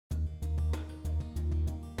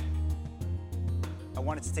I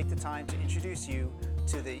wanted to take the time to introduce you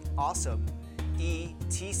to the awesome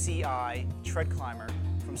ETCI Treadclimber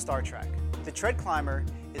from Trac. The Treadclimber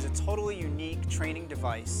is a totally unique training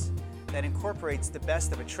device that incorporates the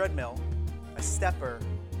best of a treadmill, a stepper,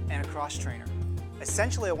 and a cross trainer.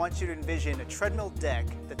 Essentially, I want you to envision a treadmill deck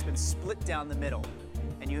that's been split down the middle,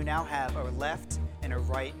 and you now have a left and a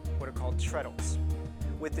right, what are called treadles.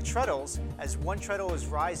 With the treadles, as one treadle is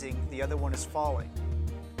rising, the other one is falling.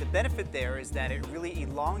 The benefit there is that it really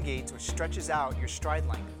elongates or stretches out your stride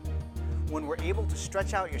length. When we're able to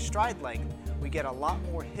stretch out your stride length, we get a lot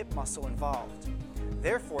more hip muscle involved.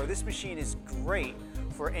 Therefore, this machine is great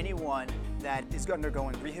for anyone that is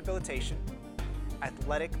undergoing rehabilitation,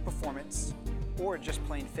 athletic performance, or just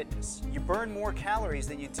plain fitness. You burn more calories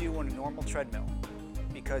than you do on a normal treadmill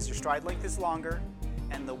because your stride length is longer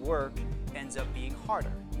and the work ends up being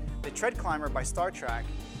harder. The Treadclimber by Trac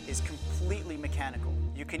is completely mechanical.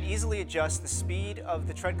 You can easily adjust the speed of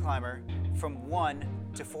the Treadclimber from 1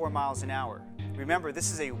 to 4 miles an hour. Remember,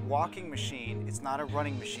 this is a walking machine, it's not a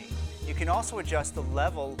running machine. You can also adjust the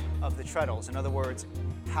level of the treadles, in other words,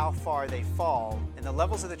 how far they fall, and the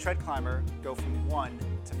levels of the Treadclimber go from 1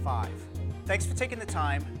 to 5. Thanks for taking the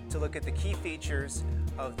time to look at the key features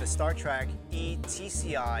of the Trac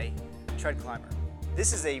ETCI Treadclimber.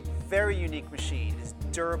 This is a very unique machine. It's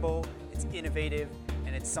durable, it's innovative,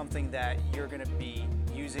 and it's something that you're going to be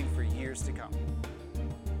using for years to come.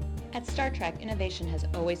 At Trac, innovation has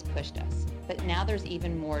always pushed us, but now there's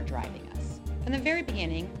even more driving us. From the very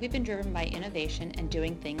beginning, we've been driven by innovation and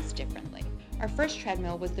doing things differently. Our first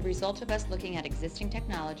treadmill was the result of us looking at existing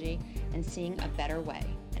technology and seeing a better way.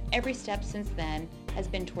 And every step since then has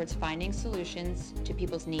been towards finding solutions to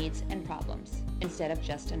people's needs and problems, instead of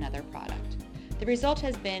just another product. The result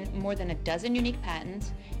has been more than a dozen unique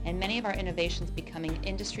patents and many of our innovations becoming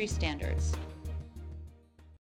industry standards.